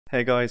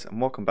Hey guys, and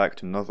welcome back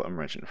to another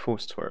Unreal Engine 4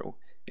 tutorial.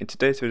 In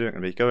today's video I'm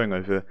going to be going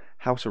over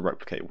how to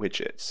replicate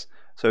widgets.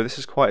 So this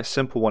is quite a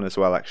simple one as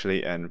well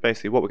actually, and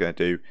basically what we're going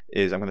to do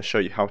is I'm going to show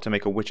you how to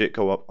make a widget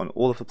go up on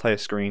all of the player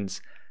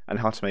screens and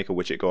how to make a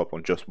widget go up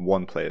on just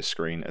one player's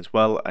screen as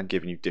well, and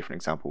giving you different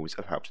examples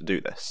of how to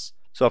do this.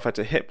 So if I had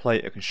to hit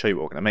play, I can show you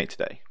what we're going to make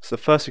today. So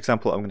the first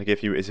example I'm going to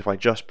give you is if I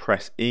just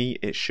press E,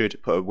 it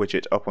should put a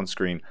widget up on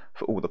screen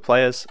for all the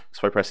players.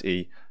 So if I press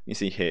E, you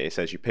see here it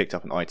says you picked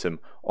up an item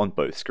on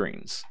both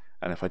screens.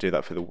 And if I do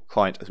that for the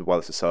client as well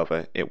as the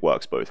server, it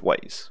works both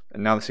ways.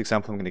 And now this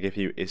example I'm going to give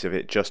you is of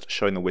it just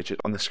showing the widget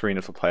on the screen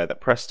of the player that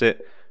pressed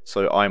it.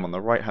 So I'm on the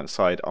right hand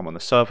side, I'm on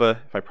the server.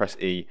 If I press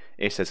E,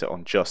 it says it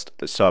on just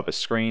the server's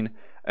screen.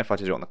 If I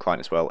do it on the client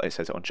as well, it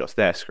says it on just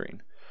their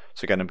screen.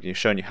 So again, I'm going to be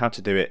showing you how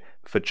to do it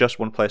for just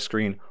one player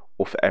screen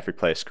or for every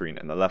player screen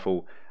in the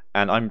level.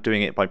 And I'm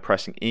doing it by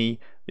pressing E,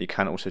 but you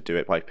can also do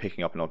it by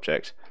picking up an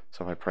object.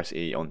 So if I press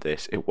E on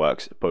this, it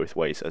works both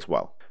ways as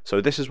well. So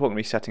this is what I'm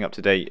going to be setting up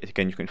today.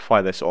 Again, you can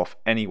fire this off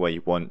any way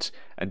you want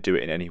and do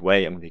it in any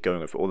way. I'm going to be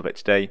going over all of it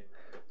today.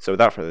 So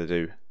without further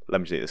ado, let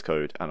me delete this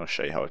code and I'll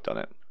show you how I've done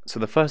it. So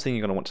the first thing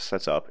you're going to want to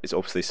set up is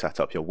obviously set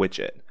up your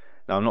widget.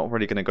 Now I'm not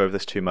really going to go over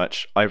this too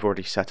much. I've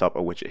already set up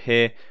a widget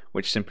here,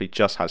 which simply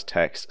just has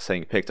text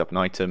saying you picked up an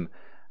item,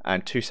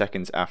 and 2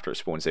 seconds after it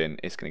spawns in,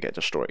 it's going to get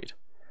destroyed.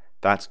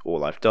 That's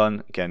all I've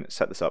done. Again,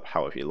 set this up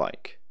however you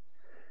like.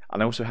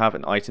 And I also have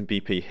an item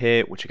BP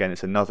here, which again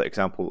is another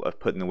example of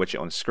putting the widget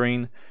on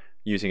screen.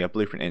 Using a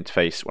blueprint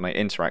interface, when I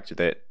interact with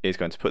it, is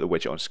going to put the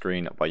widget on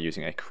screen by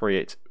using a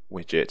create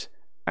widget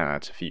and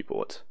add to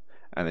viewport.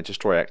 And the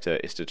destroy actor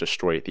is to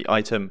destroy the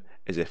item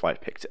as if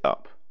I've picked it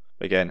up.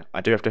 Again, I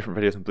do have different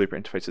videos on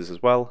blueprint interfaces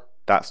as well.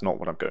 That's not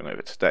what I'm going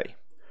over today.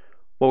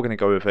 What we're going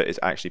to go over is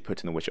actually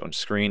putting the widget on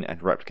screen and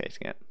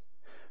replicating it.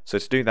 So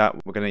to do that,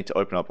 we're going to need to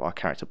open up our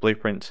character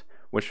blueprint,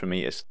 which for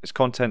me is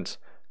content,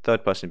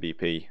 third person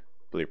BP,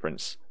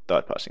 blueprints,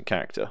 third person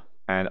character.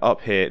 And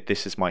up here,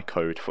 this is my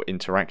code for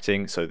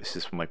interacting. So this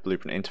is for my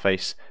blueprint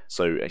interface.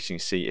 So as you can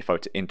see, if I were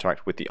to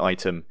interact with the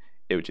item,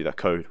 it would do that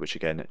code, which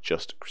again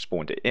just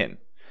spawned it in.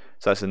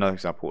 So that's another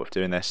example of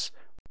doing this.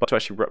 But to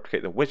actually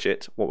replicate the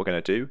widget, what we're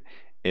going to do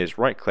is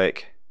right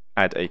click,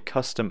 add a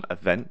custom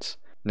event,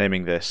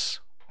 naming this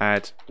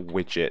add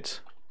widget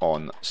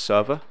on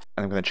server.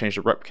 And I'm going to change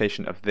the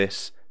replication of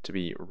this to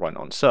be run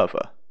on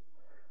server.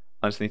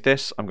 Underneath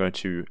this, I'm going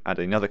to add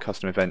another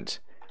custom event,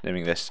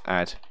 naming this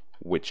add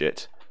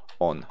widget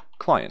on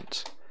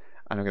client.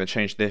 And I'm going to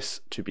change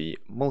this to be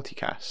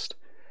multicast.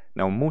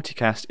 Now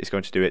multicast is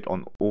going to do it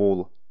on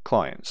all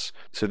clients.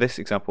 So this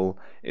example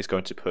is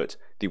going to put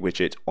the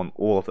widget on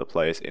all of the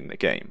players in the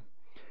game.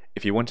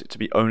 If you want it to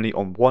be only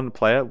on one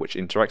player which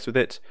interacts with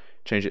it,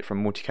 change it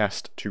from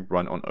multicast to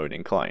run on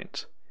owning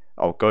client.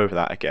 I'll go over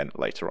that again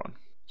later on.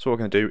 So what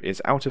we're going to do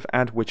is out of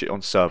add widget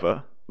on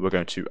server, we're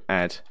going to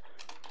add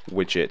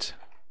widget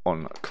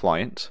on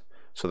client.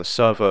 So the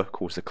server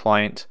calls the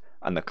client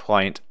and the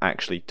client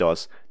actually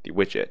does the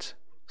widget.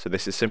 So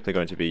this is simply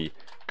going to be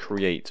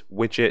create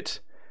widget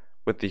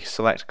with the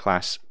select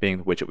class being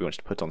the widget we want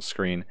to put on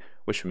screen,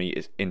 which for me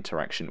is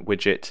interaction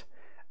widget,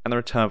 and the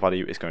return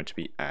value is going to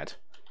be add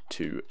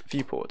to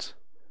viewport,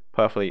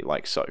 perfectly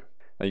like so.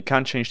 Now you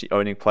can change the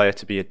owning player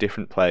to be a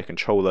different player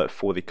controller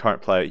for the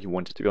current player you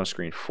want it to be on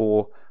screen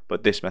for,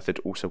 but this method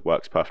also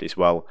works perfectly as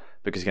well,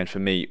 because again for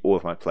me all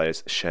of my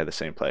players share the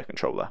same player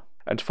controller.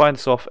 And to fire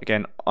this off,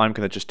 again I'm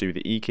going to just do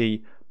the E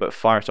key, but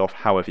fire it off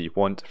however you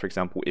want. For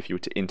example, if you were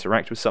to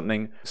interact with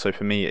something, so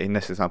for me in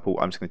this example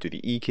I'm just going to do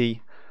the E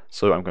key.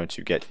 So I'm going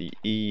to get the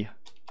E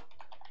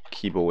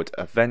keyboard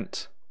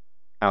event.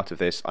 Out of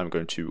this, I'm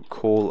going to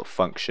call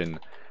function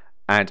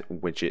add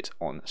widget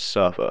on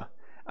server.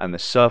 And the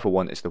server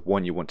one is the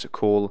one you want to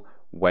call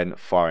when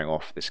firing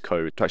off this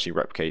code to actually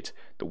replicate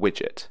the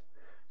widget.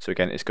 So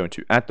again, it's going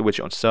to add the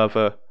widget on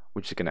server,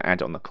 which is going to add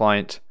it on the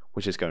client,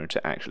 which is going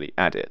to actually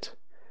add it.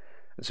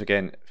 And so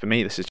again, for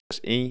me, this is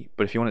just E,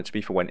 but if you want it to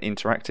be for when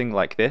interacting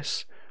like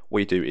this, what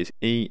you do is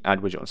E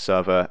add widget on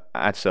server,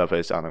 add server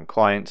is add on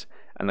client,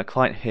 and the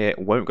client here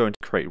won't go into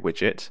create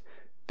widget.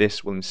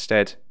 This will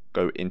instead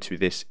go into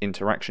this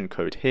interaction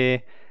code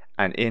here,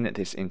 and in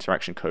this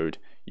interaction code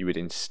you would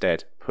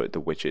instead put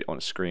the widget on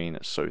screen.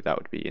 So that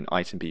would be an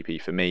item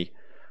BP for me.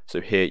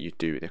 So here you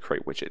do the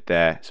create widget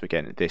there. So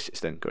again, this is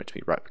then going to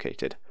be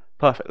replicated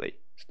perfectly,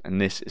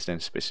 and this is then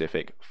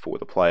specific for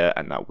the player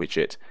and that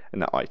widget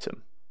and that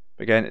item.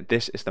 Again,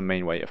 this is the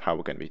main way of how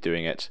we're going to be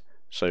doing it.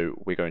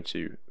 So we're going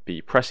to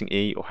be pressing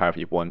E or however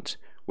you want,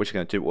 which is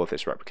going to do all of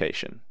this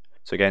replication.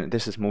 So again,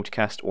 this is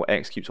multicast or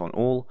executes on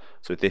all,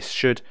 so this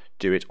should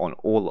do it on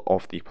all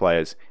of the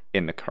players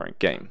in the current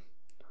game.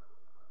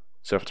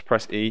 So if I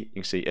press E,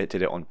 you can see it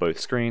did it on both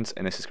screens,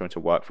 and this is going to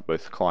work for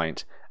both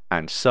client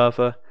and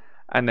server.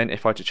 And then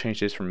if I were to change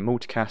this from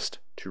multicast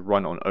to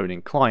run on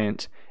owning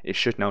client, it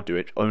should now do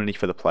it only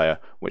for the player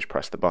which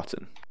pressed the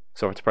button.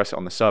 So if I were to press it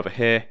on the server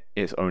here,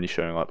 it's only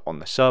showing up on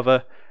the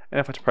server, and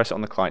if I were to press it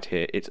on the client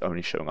here, it's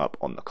only showing up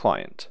on the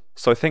client.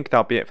 So I think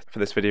that'll be it for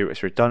this video.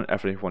 If we've done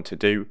everything we want to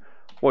do,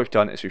 what we've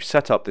done is we've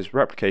set up this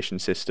replication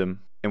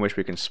system in which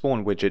we can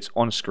spawn widgets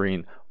on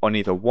screen on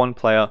either one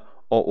player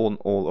or on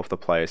all of the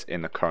players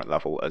in the current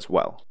level as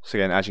well. So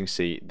again, as you can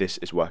see, this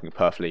is working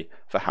perfectly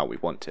for how we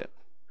want it.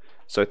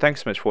 So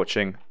thanks so much for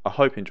watching. I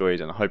hope you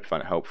enjoyed and I hope you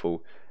found it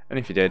helpful. And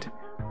if you did,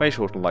 make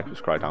sure to like and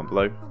subscribe down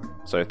below.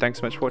 So thanks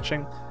so much for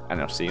watching, and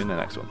I'll see you in the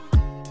next one.